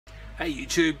Hey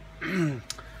YouTube,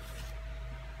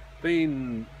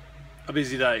 been a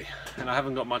busy day and I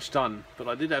haven't got much done, but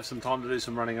I did have some time to do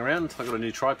some running around. I got a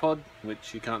new tripod,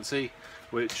 which you can't see,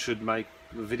 which should make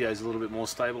the videos a little bit more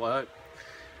stable, I hope.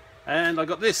 And I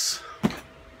got this,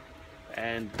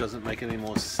 and it doesn't make it any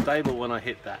more stable when I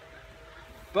hit that.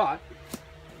 But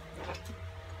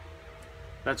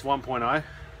that's 1.0.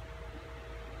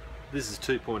 This is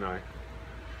 2.0.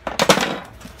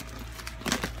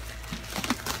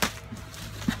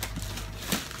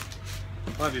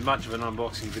 Won't be much of an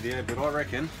unboxing video, but I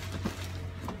reckon,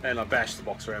 and I bashed the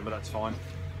box around, but that's fine,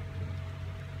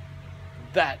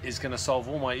 that is going to solve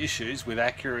all my issues with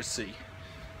accuracy.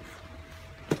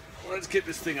 Let's get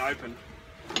this thing open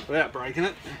without breaking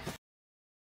it.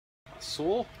 A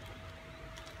saw.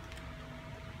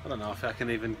 I don't know if I can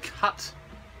even cut.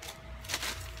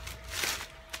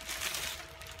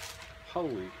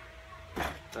 Holy,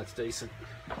 that's decent.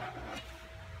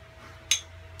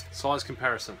 Size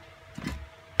comparison.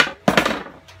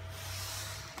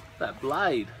 That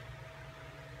blade.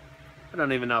 I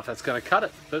don't even know if that's going to cut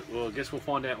it, but well, I guess we'll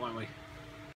find out, won't we?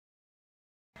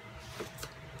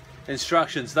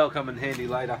 Instructions, they'll come in handy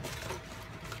later.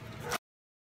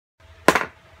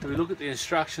 Do we look at the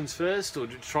instructions first, or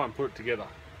do we try and put it together?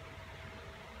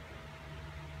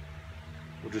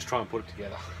 We'll just try and put it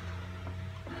together.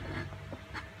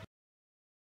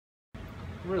 It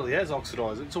really has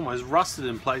oxidised. It's almost rusted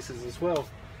in places as well.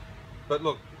 But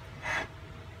look,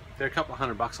 they're a couple of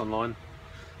 $100 online.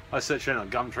 I searched around on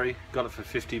Gumtree, got it for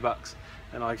 $50,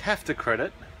 and I have to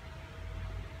credit,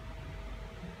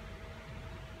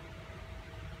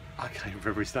 I can't even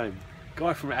remember his name,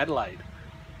 guy from Adelaide.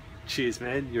 Cheers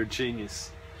man, you're a genius.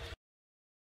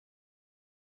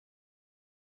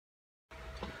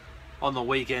 On the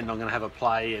weekend I'm going to have a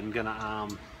play and going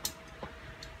to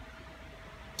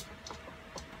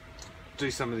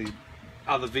do some of the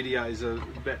other videos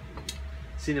about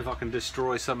seeing if I can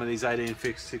destroy some of these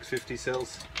 18650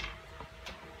 cells.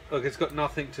 Look, it's got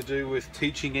nothing to do with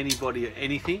teaching anybody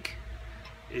anything.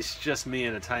 It's just me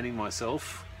entertaining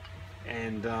myself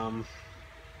and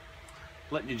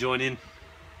letting you join in.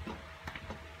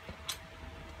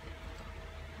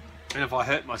 And if I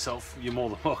hurt myself, you're more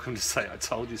than welcome to say I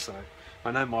told you so. I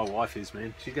know my wife is,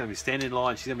 man. She's going to be standing in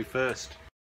line. She's going to be first.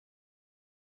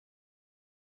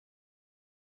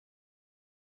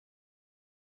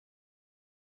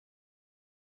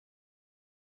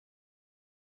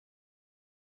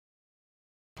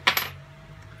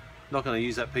 Not going to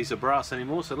use that piece of brass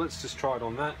anymore, so let's just try it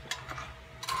on that.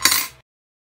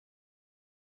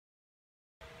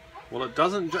 Well, it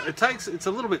doesn't, it's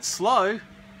a little bit slow.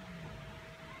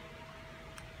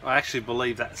 I actually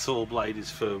believe that saw blade is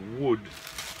for wood,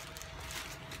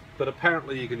 but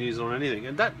apparently you can use it on anything,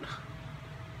 and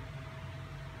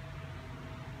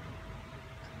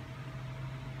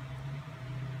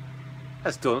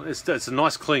that's done. It's a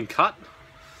nice clean cut.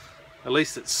 At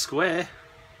least it's square.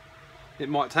 It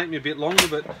might take me a bit longer,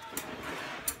 but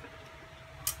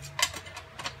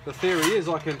the theory is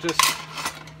I can just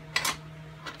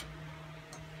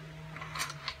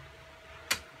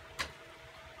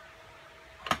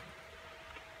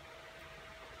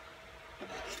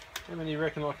how many you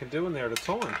reckon I can do in there at a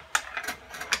time?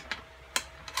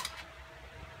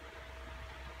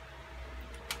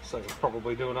 So I can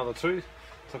probably do another 2. So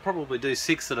I'll probably do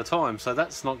 6 at a time, so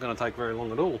that's not going to take very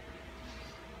long at all.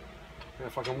 Now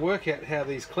if I can work out how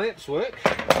these clamps work,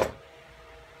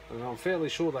 and I'm fairly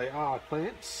sure they are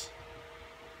clamps,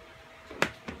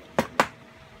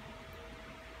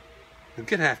 I'm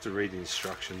going to have to read the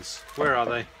instructions. Where are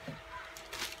they?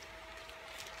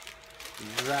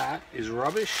 That is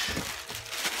rubbish.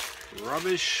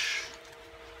 Rubbish.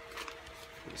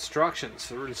 Instructions.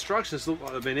 The instructions look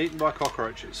like they've been eaten by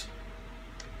cockroaches.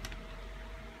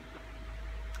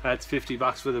 That's $50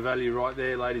 worth of value right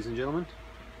there, ladies and gentlemen.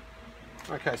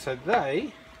 Okay, so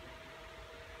they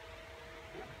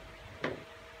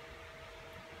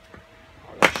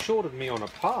shorted me on a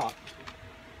part.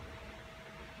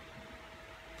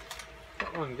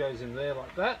 That one goes in there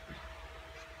like that.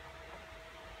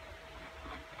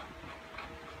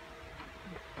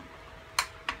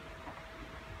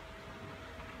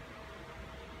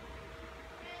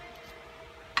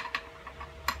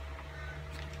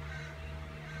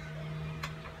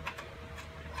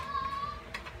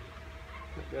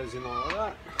 Goes in like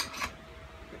that.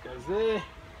 That goes there.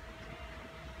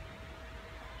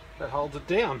 That holds it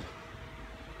down.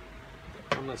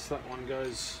 Unless that one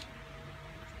goes.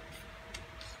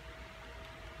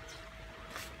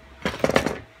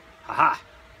 Haha!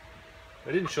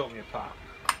 They didn't short me apart.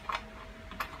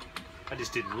 I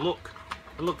just didn't look.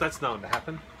 And look, that's known to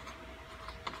happen.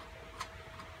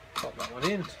 Pop that one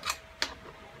in.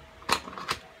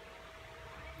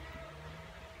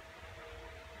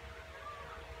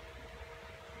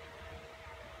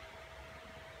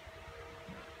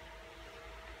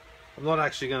 I'm not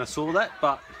actually going to saw that,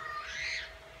 but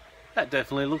that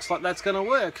definitely looks like that's going to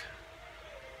work.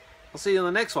 I'll see you in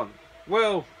the next one.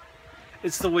 Well,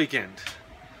 it's the weekend.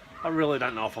 I really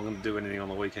don't know if I'm going to do anything on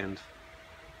the weekend.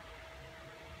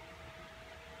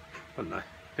 I don't know.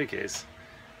 Who cares?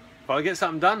 If I get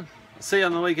something done, I'll see you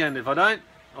on the weekend. If I don't,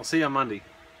 I'll see you on Monday.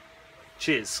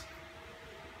 Cheers.